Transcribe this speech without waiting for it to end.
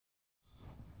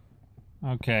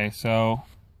Okay, so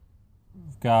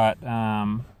I've got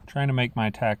trying to make my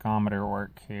tachometer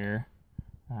work here.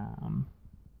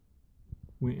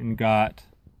 We got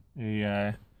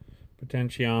a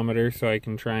potentiometer, so I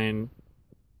can try and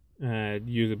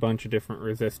use a bunch of different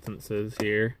resistances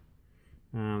here.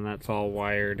 That's all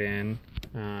wired in,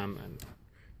 and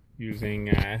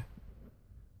using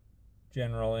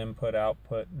general input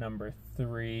output number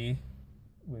 3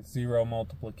 with 0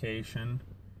 multiplication,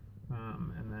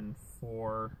 and then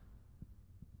 4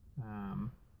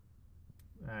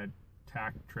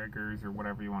 tack triggers, or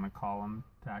whatever you want to call them,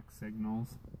 tack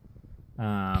signals.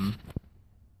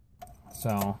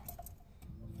 So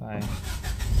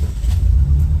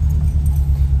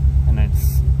and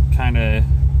it's kind of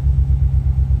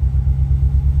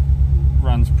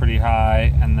runs pretty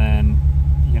high, and then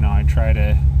I try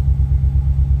to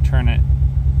turn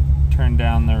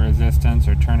down the resistance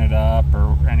or turn it up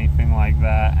or anything like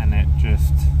that, and it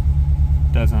just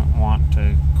doesn't want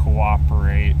to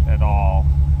cooperate at all.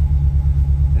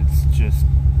 It's just,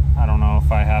 I don't know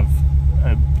if I have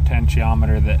a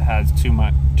potentiometer that has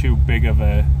too big of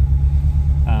a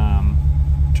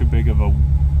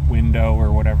window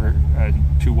or whatever,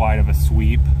 too wide of a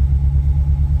sweep.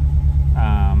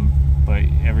 But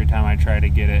every time I try to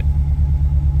get it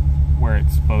where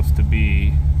it's supposed to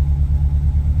be,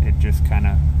 it just kind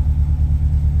of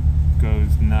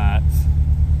goes nuts,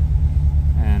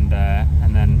 and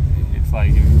then it's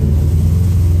like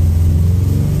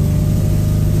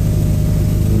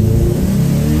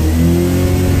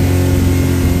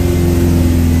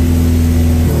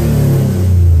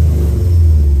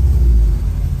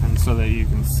so that you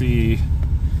can see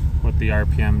what the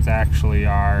RPMs actually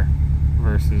are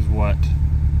versus what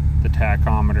the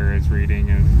tachometer is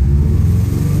reading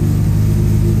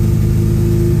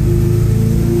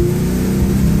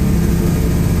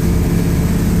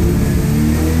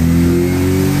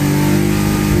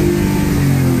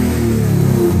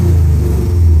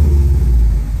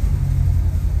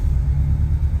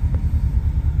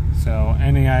So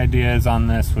any ideas on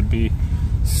this would be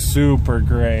super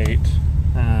great.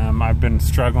 I've been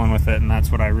struggling with it, and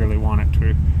that's what I really want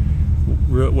to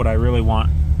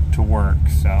work.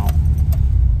 So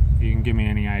if you can give me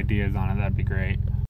any ideas on it, that'd be great.